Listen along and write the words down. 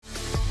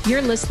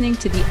You're listening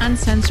to the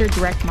Uncensored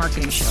Direct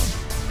Marketing Show.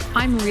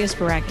 I'm Maria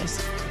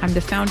Sparagas. I'm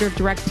the founder of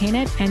Direct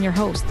Paynet and your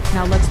host.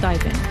 Now let's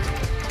dive in.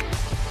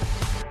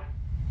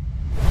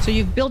 So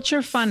you've built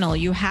your funnel,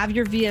 you have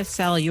your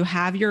VSL, you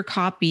have your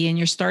copy, and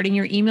you're starting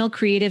your email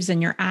creatives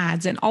and your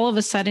ads, and all of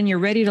a sudden you're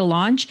ready to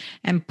launch,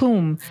 and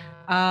boom,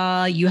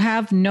 you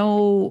have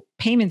no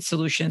payment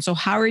solution. So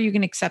how are you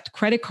going to accept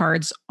credit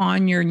cards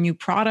on your new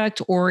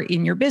product or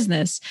in your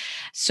business?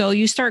 So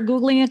you start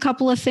Googling a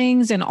couple of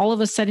things, and all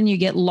of a sudden you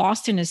get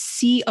lost in a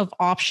sea of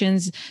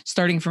options,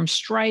 starting from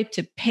Stripe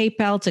to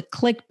PayPal to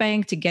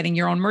ClickBank to getting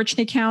your own merchant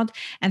account,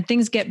 and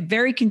things get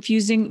very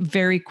confusing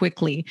very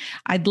quickly.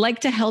 I'd like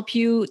to help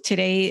you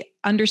today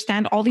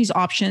understand all these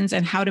options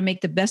and how to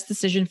make the best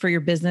decision for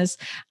your business.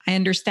 I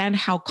understand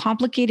how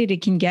complicated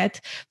it can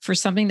get for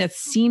something that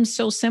seems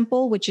so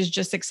simple, which is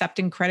just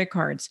accepting credit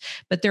cards.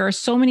 But there are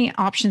so many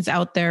options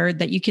out there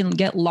that you can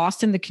get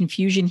lost in the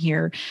confusion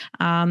here.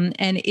 And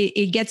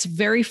it gets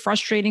very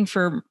frustrating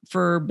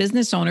for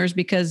business owners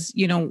because,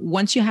 you know,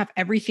 once you have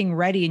everything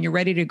ready and you're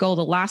ready to go,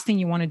 the last thing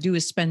you want to do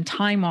is spend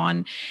time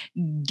on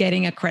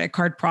getting a credit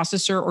card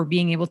processor or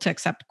being able to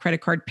accept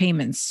credit card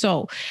payments.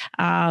 So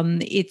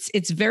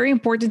it's very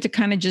important to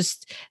kind of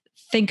just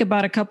think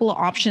about a couple of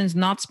options,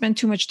 not spend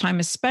too much time,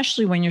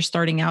 especially when you're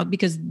starting out,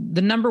 because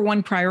the number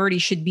one priority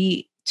should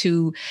be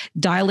to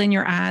dial in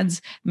your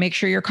ads, make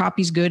sure your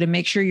copy's good, and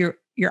make sure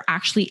you're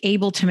actually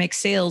able to make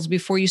sales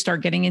before you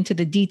start getting into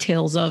the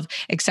details of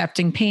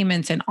accepting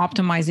payments and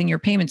optimizing your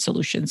payment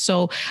solutions.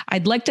 So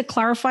I'd like to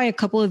clarify a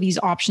couple of these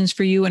options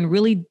for you and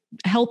really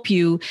help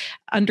you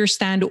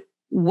understand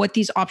what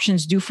these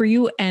options do for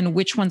you and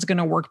which one's going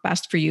to work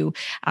best for you.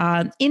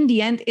 In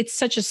the end, it's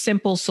such a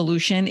simple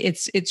solution.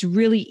 It's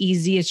really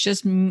easy. It's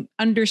just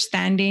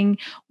understanding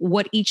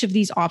what each of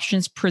these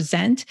options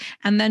present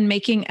and then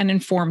making an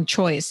informed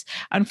choice.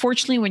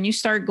 Unfortunately, when you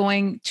start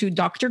going to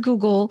Dr.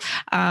 Google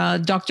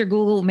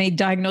may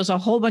diagnose a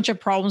whole bunch of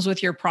problems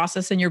with your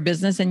process and your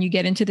business, and you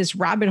get into this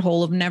rabbit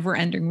hole of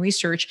never-ending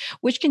research,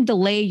 which can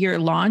delay your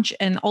launch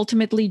and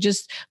ultimately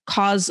just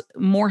cause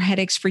more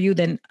headaches for you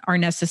than are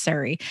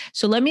necessary.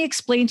 So let me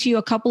explain to you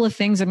a couple of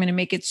things. I'm going to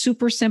make it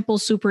super simple,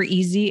 super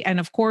easy. And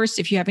of course,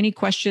 if you have any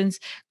questions,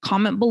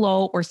 comment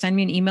below or send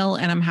me an email,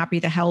 and I'm happy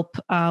to help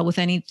with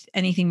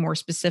anything more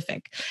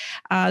specific.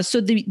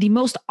 So the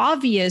most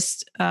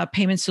obvious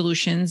payment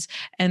solutions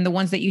and the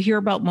ones that you hear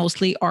about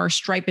mostly are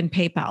Stripe and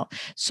PayPal.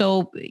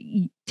 So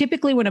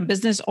typically when a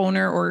business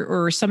owner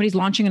or somebody's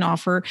launching an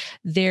offer,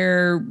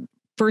 their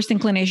first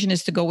inclination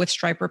is to go with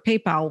Stripe or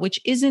PayPal, which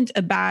isn't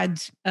a bad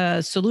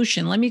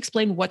solution. Let me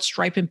explain what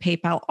Stripe and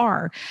PayPal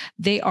are.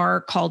 They are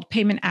called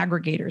payment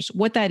aggregators.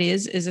 What that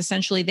is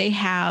essentially they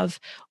have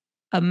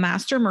a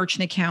master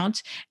merchant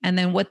account. And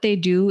then what they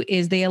do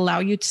is they allow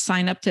you to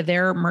sign up to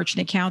their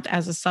merchant account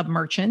as a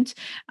sub-merchant.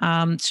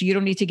 So you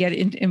don't need to get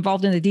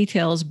involved in the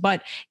details,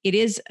 but it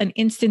is an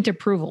instant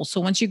approval. So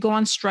once you go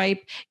on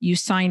Stripe, you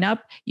sign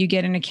up, you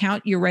get an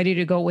account, you're ready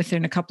to go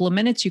within a couple of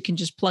minutes. You can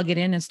just plug it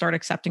in and start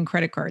accepting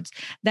credit cards.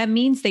 That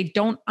means they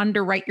don't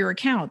underwrite your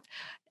account.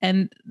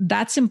 And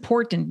that's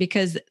important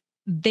because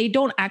they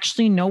don't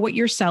actually know what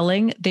you're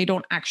selling. They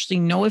don't actually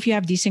know if you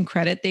have decent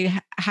credit. They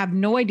have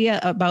no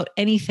idea about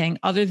anything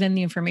other than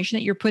the information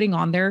that you're putting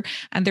on there.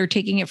 And they're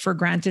taking it for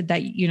granted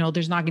that, you know,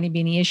 there's not going to be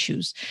any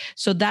issues.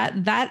 So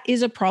that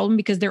is a problem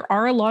because there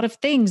are a lot of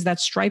things that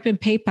Stripe and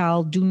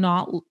PayPal do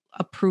not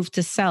approve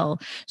to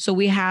sell. So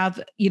we have,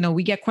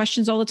 we get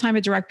questions all the time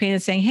at Direct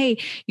Paynet saying, hey,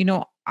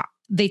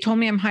 they told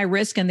me I'm high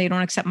risk and they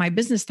don't accept my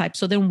business type.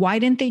 So then why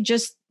didn't they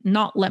just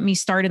not let me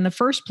start in the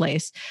first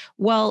place?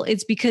 Well,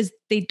 it's because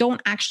they don't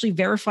actually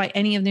verify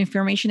any of the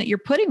information that you're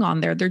putting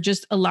on there. They're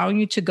just allowing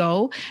you to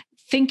go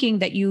thinking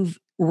that you've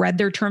read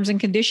their terms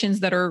and conditions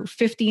that are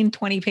 15,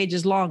 20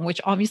 pages long,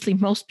 which obviously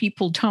most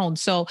people don't.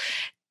 So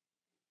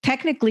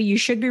technically you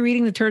should be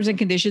reading the terms and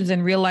conditions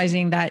and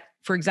realizing that,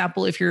 for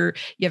example, if you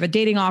have a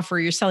dating offer,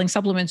 you're selling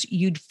supplements,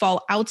 you'd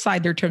fall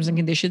outside their terms and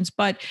conditions.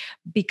 But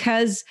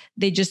because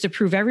they just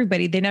approve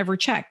everybody, they never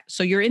check.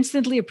 So you're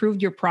instantly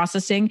approved, you're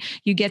processing,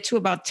 you get to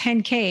about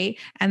 10K,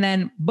 and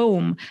then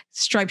boom,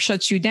 Stripe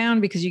shuts you down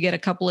because you get a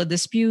couple of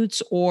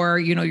disputes or,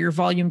 your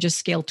volume just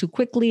scaled too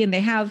quickly. And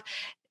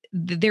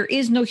there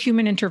is no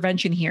human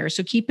intervention here.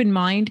 So keep in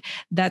mind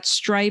that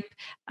Stripe,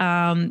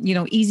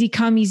 easy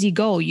come, easy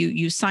go.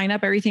 You sign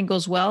up, everything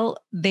goes well.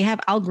 They have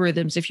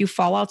algorithms. If you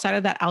fall outside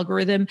of that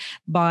algorithm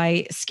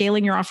by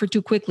scaling your offer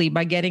too quickly,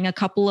 by getting a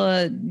couple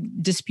of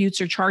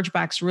disputes or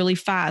chargebacks really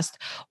fast,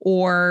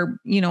 or,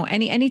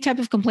 any type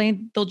of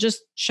complaint, they'll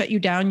just shut you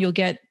down. You'll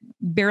get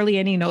barely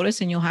any notice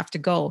and you'll have to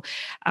go.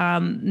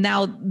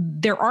 Now,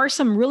 there are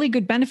some really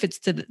good benefits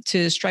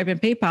to Stripe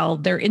and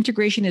PayPal. Their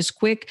integration is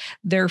quick.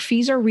 Their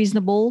fees are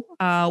reasonable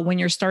when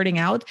you're starting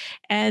out,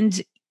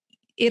 and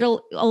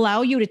it'll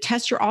allow you to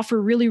test your offer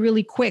really,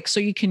 really quick. So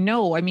you can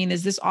know,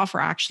 is this offer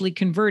actually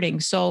converting?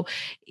 So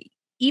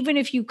even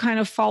if you kind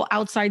of fall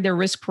outside their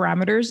risk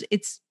parameters,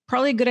 it's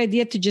probably a good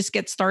idea to just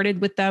get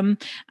started with them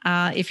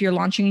if you're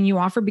launching a new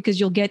offer, because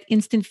you'll get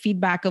instant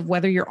feedback of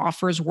whether your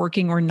offer is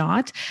working or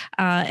not.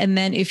 And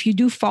then if you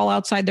do fall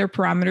outside their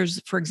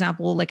parameters, for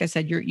example, like I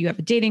said, you have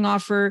a dating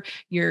offer,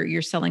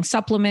 you're selling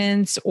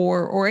supplements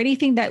or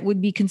anything that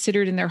would be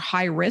considered in their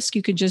high risk,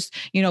 you could just,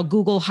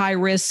 Google high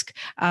risk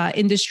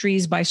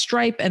industries by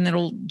Stripe, and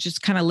it'll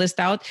just kind of list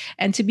out.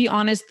 And to be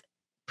honest,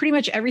 pretty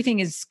much everything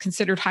is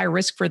considered high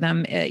risk for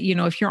them.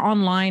 If you're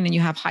online and you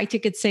have high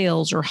ticket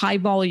sales or high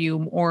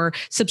volume or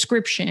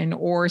subscription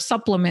or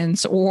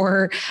supplements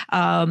or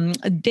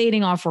a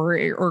dating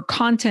offer or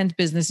content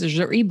businesses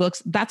or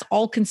ebooks, that's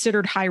all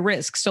considered high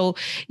risk. So,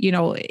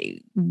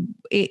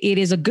 it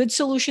is a good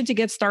solution to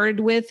get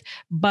started with.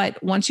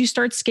 But once you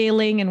start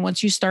scaling and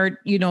once you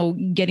start,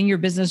 getting your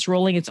business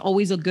rolling, it's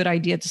always a good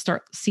idea to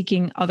start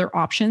seeking other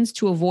options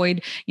to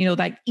avoid,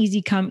 that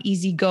easy come,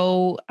 easy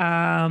go,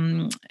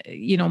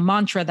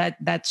 mantra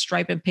that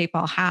Stripe and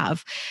PayPal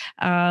have.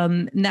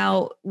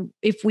 Now,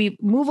 if we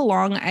move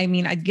along, I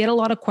get a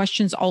lot of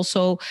questions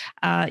also,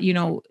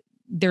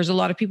 there's a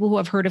lot of people who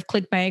have heard of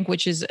ClickBank,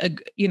 which is a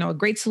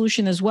great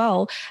solution as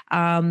well.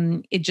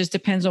 It just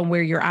depends on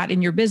where you're at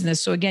in your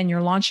business. So again,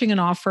 you're launching an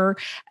offer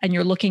and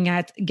you're looking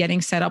at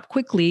getting set up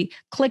quickly.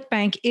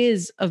 ClickBank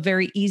is a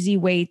very easy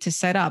way to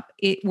set up.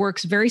 It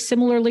works very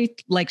similarly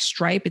like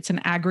Stripe. It's an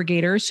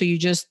aggregator. So you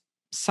just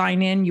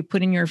sign in, you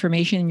put in your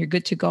information, and you're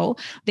good to go.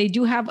 They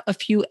do have a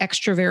few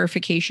extra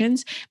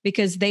verifications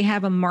because they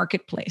have a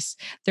marketplace.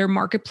 Their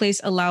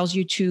marketplace allows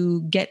you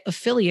to get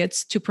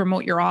affiliates to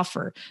promote your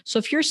offer. So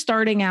if you're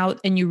starting out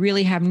and you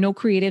really have no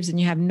creatives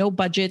and you have no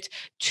budget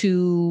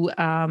to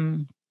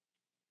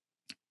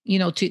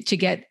to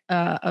get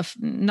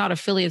not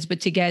affiliates,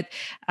 but to get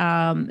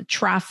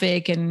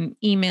traffic and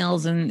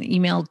emails and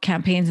email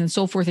campaigns and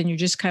so forth, and you're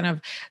just kind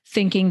of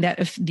thinking that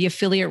if the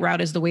affiliate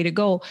route is the way to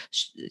go,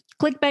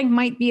 ClickBank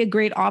might be a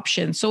great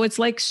option. So it's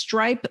like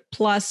Stripe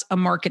plus a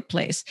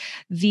marketplace.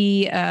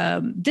 The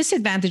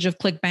disadvantage of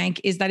ClickBank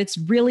is that it's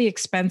really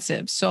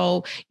expensive.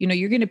 So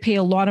you're going to pay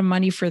a lot of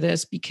money for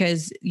this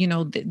because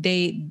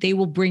they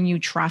will bring you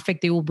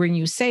traffic, they will bring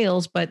you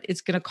sales, but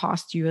it's going to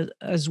cost you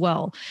as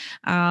well.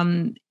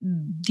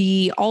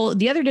 The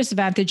other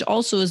disadvantage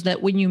also is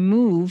that when you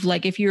move,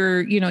 like if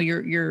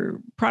your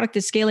product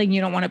is scaling,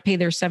 you don't want to pay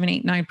their 7,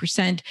 8,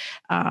 9%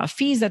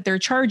 fees that they're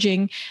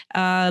charging.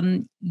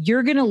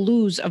 You're going to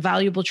lose a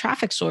valuable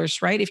traffic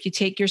source, right? If you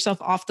take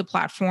yourself off the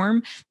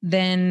platform,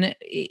 then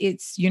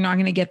you're not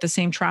going to get the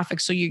same traffic.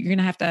 So you're going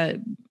to have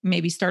to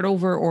maybe start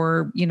over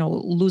or,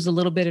 lose a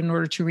little bit in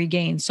order to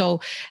regain.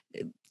 So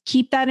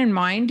keep that in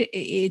mind.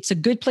 It's a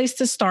good place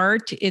to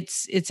start.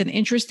 It's an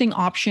interesting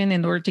option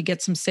in order to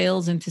get some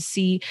sales and to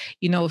see,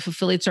 if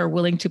affiliates are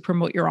willing to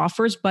promote your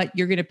offers, but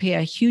you're going to pay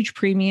a huge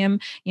premium,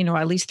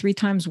 at least 3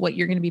 times what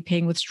you're going to be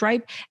paying with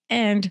Stripe.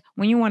 And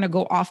when you want to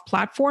go off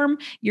platform,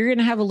 you're going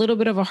to have a little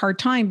bit of a hard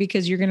time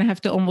because you're going to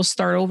have to almost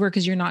start over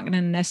because you're not going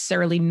to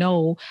necessarily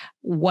know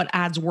what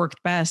ads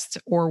worked best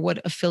or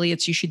what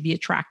affiliates you should be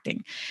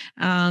attracting.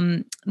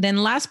 Then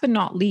last but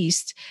not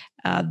least,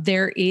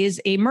 there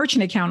is a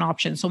merchant account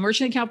option. So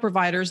merchant account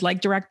providers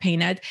like Direct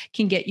PayNet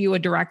can get you a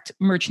direct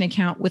merchant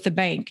account with a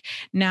bank.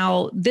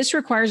 Now, this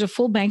requires a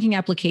full banking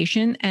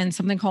application and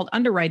something called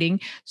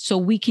underwriting so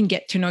we can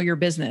get to know your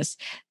business.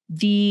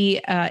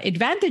 The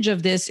advantage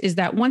of this is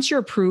that once you're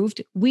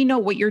approved, we know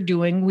what you're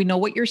doing. We know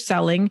what you're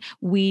selling.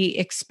 We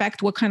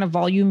expect what kind of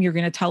volume you're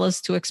going to tell us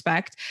to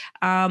expect.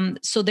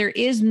 So there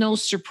is no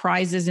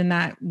surprises in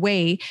that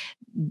way.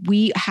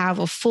 We have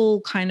a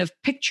full kind of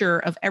picture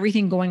of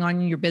everything going on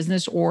in your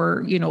business,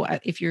 or,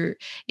 if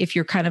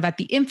you're kind of at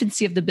the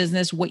infancy of the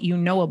business, what you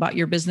know about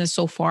your business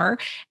so far,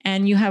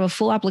 and you have a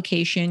full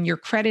application, your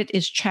credit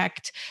is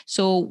checked.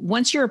 So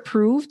once you're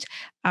approved,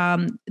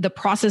 the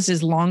process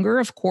is longer,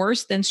 of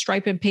course, than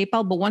Stripe and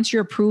PayPal. But once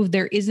you're approved,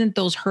 there isn't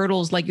those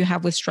hurdles like you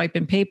have with Stripe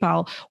and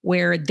PayPal,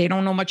 where they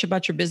don't know much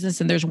about your business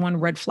and there's one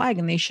red flag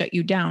and they shut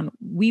you down.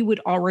 We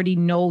would already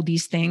know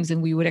these things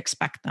and we would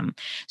expect them.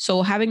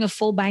 So having a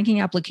full banking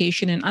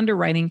application and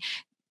underwriting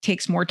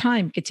takes more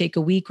time. It could take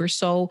a week or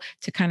so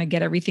to kind of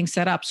get everything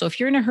set up. So if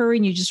you're in a hurry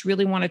and you just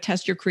really want to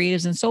test your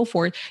creatives and so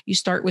forth, you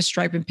start with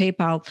Stripe and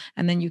PayPal,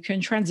 and then you can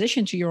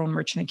transition to your own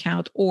merchant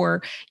account,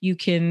 or you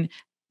can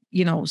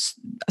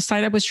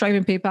sign up with Stripe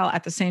and PayPal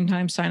at the same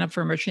time, sign up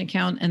for a merchant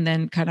account, and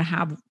then kind of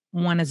have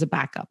one as a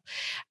backup.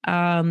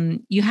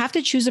 You have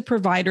to choose a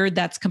provider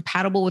that's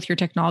compatible with your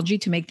technology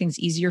to make things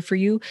easier for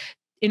you.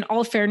 In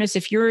all fairness,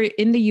 if you're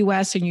in the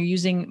US and you're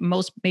using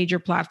most major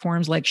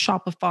platforms like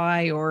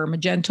Shopify or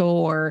Magento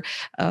or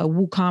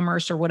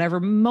WooCommerce or whatever,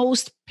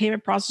 most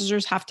payment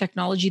processors have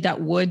technology that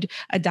would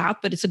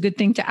adapt, but it's a good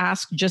thing to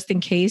ask just in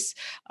case,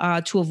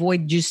 to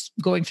avoid just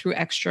going through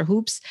extra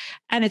hoops.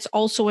 And it's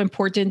also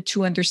important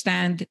to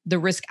understand the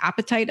risk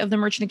appetite of the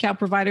merchant account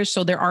providers.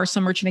 So there are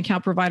some merchant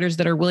account providers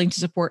that are willing to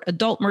support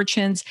adult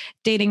merchants,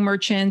 dating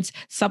merchants,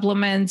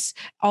 supplements,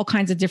 all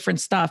kinds of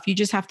different stuff. You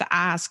just have to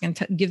ask and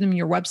give them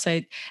your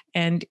website.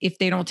 And if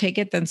they don't take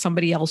it, then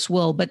somebody else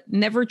will. But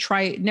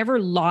never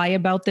lie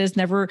about this,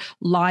 never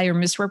lie or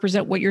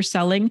misrepresent what you're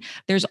selling.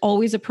 There's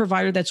always a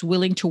provider that's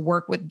willing to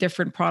work with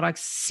different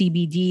products,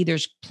 CBD.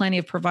 There's plenty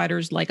of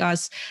providers like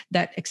us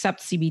that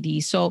accept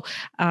CBD. So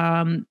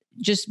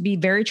just be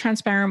very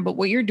transparent about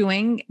what you're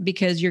doing,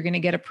 because you're going to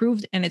get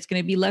approved and it's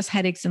going to be less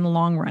headaches in the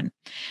long run.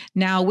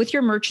 Now, with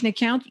your merchant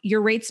account,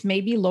 your rates may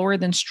be lower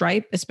than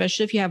Stripe,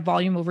 especially if you have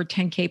volume over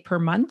 10K per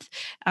month.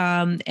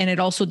 And it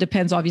also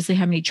depends, obviously,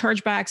 how many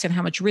chargebacks and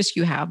how much risk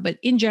you have. But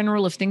in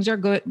general, if things are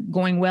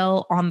going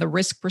well on the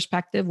risk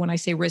perspective, when I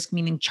say risk,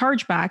 meaning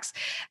chargebacks,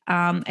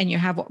 and you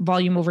have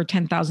volume over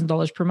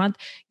 $10,000 per month,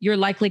 you're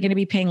likely going to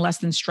be paying less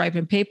than Stripe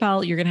and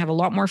PayPal. You're going to have a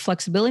lot more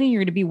flexibility.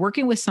 You're going to be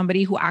working with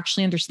somebody who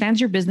actually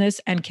understands your business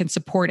and can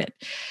support it.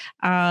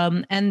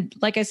 And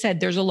like I said,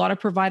 there's a lot of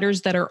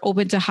providers that are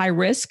open to high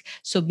risk.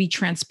 So be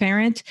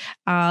transparent.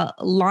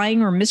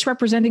 Lying or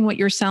misrepresenting what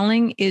you're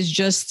selling is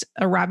just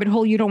a rabbit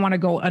hole you don't want to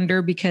go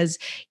under, because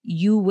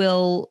you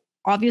will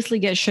obviously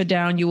get shut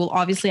down. You will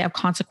obviously have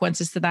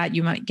consequences to that.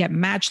 You might get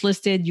match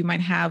listed. You might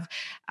have,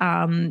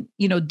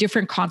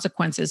 different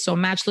consequences. So a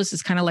match list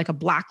is kind of like a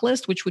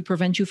blacklist, which would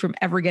prevent you from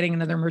ever getting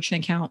another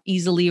merchant account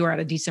easily or at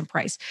a decent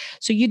price.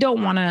 So you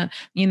don't want to,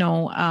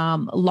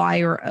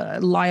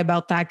 lie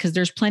about that, because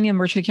there's plenty of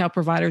merchant account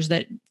providers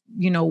that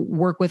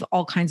work with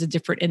all kinds of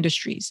different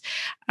industries.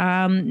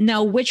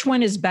 Now, which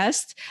one is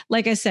best?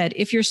 Like I said,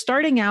 if you're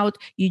starting out,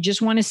 you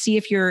just want to see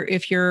if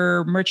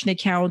your merchant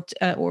account,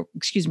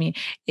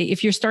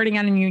 if you're starting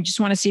out and you just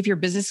want to see if your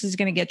business is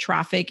going to get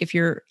traffic, if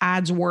your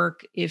ads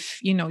work, if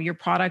your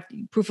product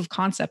proof of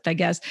concept, I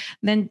guess,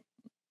 then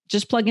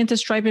just plug into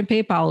Stripe and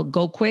PayPal,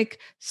 go quick,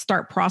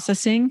 start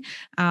processing.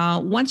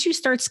 Once you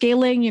start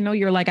scaling,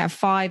 you're like at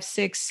 5,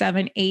 6,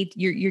 7, 8,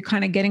 you're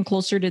kind of getting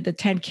closer to the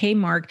 10K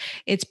mark.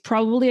 It's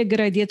probably a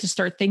good idea to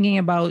start thinking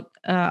about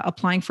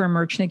applying for a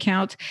merchant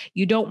account.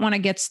 You don't want to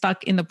get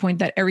stuck in the point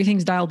that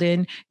everything's dialed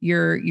in,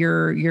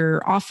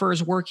 your offer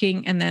is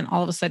working, and then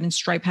all of a sudden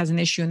Stripe has an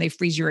issue and they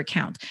freeze your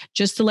account.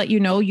 Just to let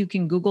you know, you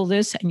can Google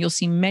this and you'll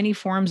see many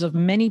forums of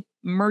many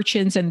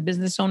merchants and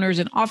business owners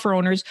and offer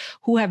owners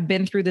who have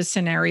been through this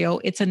scenario.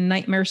 It's a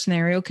nightmare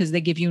scenario because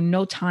they give you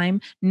no time,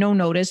 no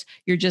notice.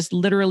 You're just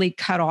literally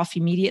cut off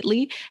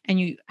immediately and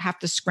you have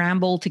to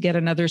scramble to get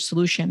another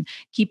solution.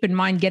 Keep in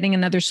mind, getting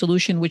another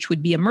solution, which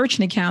would be a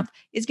merchant account,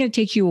 is going to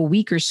take you a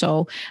week or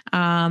so.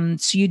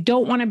 So you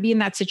don't want to be in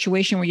that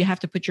situation where you have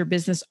to put your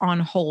business on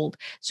hold.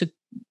 So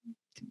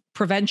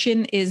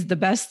prevention is the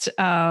best,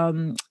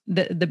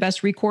 the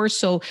best recourse.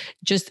 So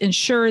just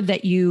ensure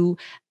that you,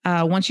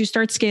 once you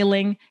start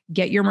scaling,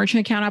 get your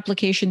merchant account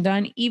application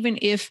done. Even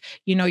if,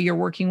 you're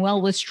working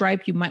well with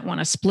Stripe, you might want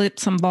to split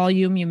some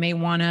volume. You may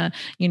want to,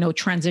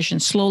 transition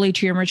slowly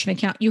to your merchant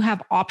account. You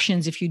have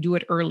options if you do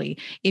it early.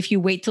 If you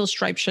wait till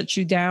Stripe shuts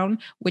you down,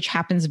 which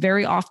happens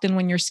very often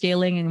when you're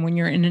scaling and when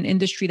you're in an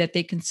industry that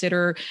they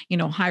consider,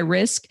 high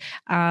risk,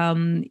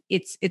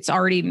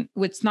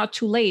 it's not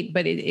too late,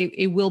 but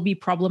it will be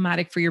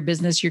problematic for your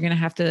business. You're going to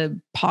have to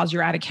pause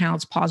your ad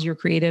accounts, pause your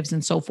creatives,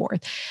 and so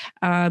forth.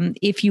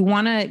 If you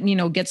want to,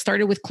 get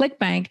started with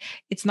ClickBank,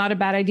 it's not a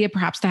bad idea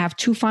perhaps to have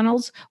two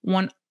funnels,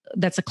 one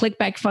that's a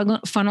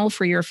ClickBank funnel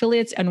for your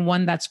affiliates and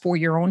one that's for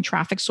your own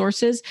traffic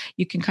sources.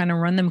 You can kind of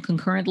run them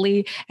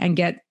concurrently and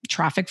get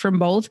traffic from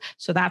both.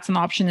 So that's an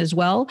option as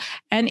well.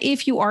 And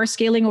if you are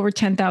scaling over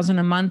 10,000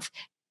 a month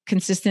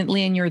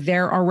consistently and you're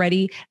there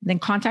already, then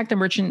contact a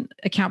merchant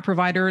account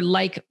provider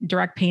like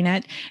Direct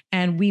PayNet,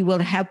 and we will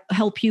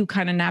help you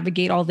kind of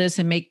navigate all this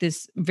and make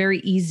this very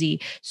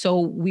easy. So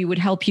we would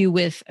help you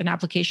with an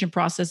application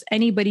process.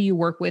 Anybody you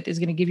work with is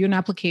going to give you an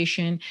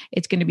application.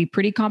 It's going to be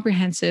pretty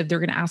comprehensive. They're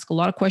going to ask a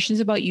lot of questions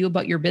about you,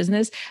 about your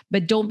business,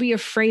 but don't be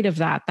afraid of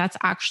that. That's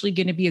actually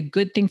going to be a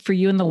good thing for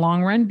you in the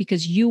long run,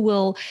 because you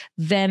will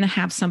then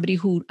have somebody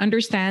who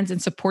understands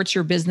and supports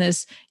your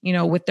business,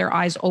 with their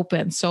eyes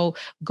open. So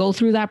go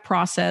through that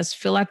process,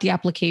 fill out the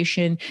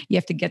application. You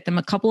have to get them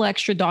a couple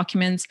extra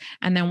documents.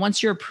 And then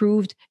once you're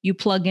approved, you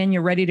plug in,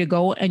 you're ready to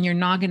go. And you're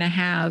not going to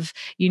have,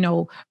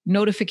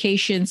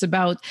 notifications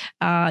about,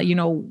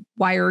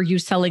 why are you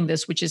selling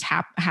this, which is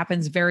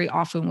happens very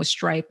often with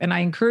Stripe. And I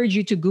encourage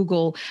you to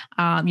Google,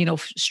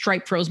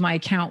 Stripe froze my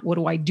account. What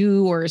do I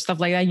do? Or stuff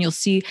like that. And you'll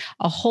see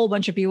a whole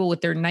bunch of people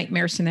with their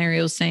nightmare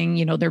scenarios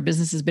saying, their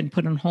business has been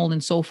put on hold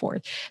and so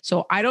forth.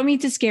 So I don't mean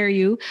to scare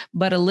you,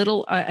 but a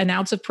little, an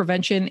ounce of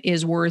prevention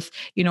is worth,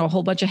 a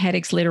whole bunch of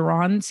headaches later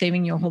on,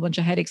 saving you a whole bunch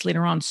of headaches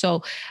later on.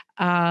 So,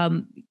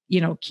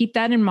 keep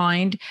that in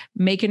mind,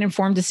 make an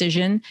informed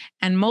decision.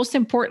 And most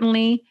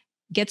importantly,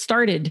 get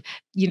started.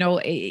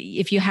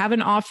 If you have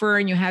an offer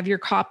and you have your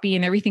copy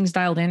and everything's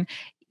dialed in,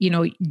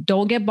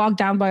 don't get bogged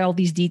down by all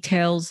these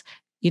details.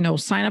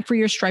 sign up for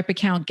your Stripe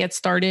account, get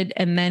started,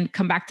 and then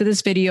come back to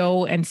this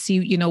video and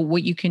see,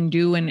 what you can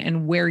do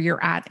and where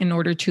you're at in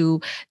order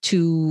to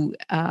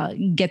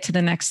get to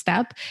the next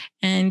step,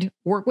 and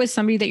work with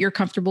somebody that you're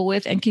comfortable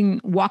with and can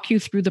walk you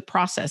through the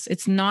process.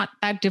 It's not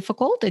that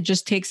difficult. It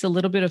just takes a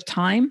little bit of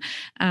time.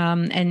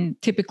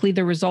 And typically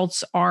the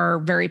results are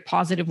very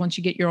positive once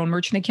you get your own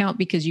merchant account,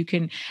 because you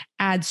can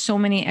add so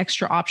many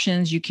extra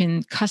options. You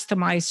can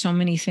customize so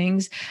many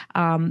things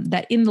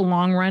that in the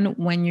long run,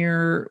 when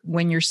you're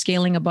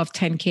scaling above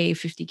 10K,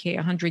 50K,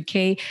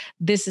 100K,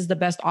 this is the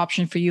best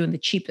option for you and the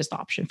cheapest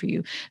option for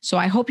you. So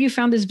I hope you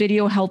found this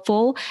video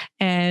helpful.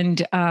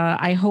 And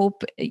I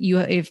hope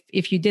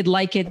if you did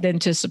like it, then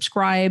to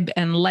subscribe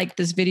and like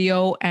this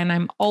video. And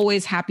I'm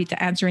always happy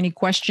to answer any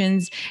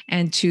questions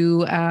and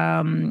to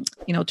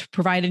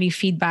provide any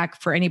feedback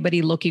for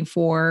anybody looking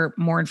for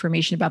more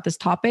information about this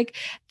topic.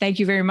 Thank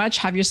you very much.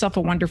 Have yourself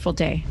a wonderful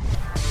day.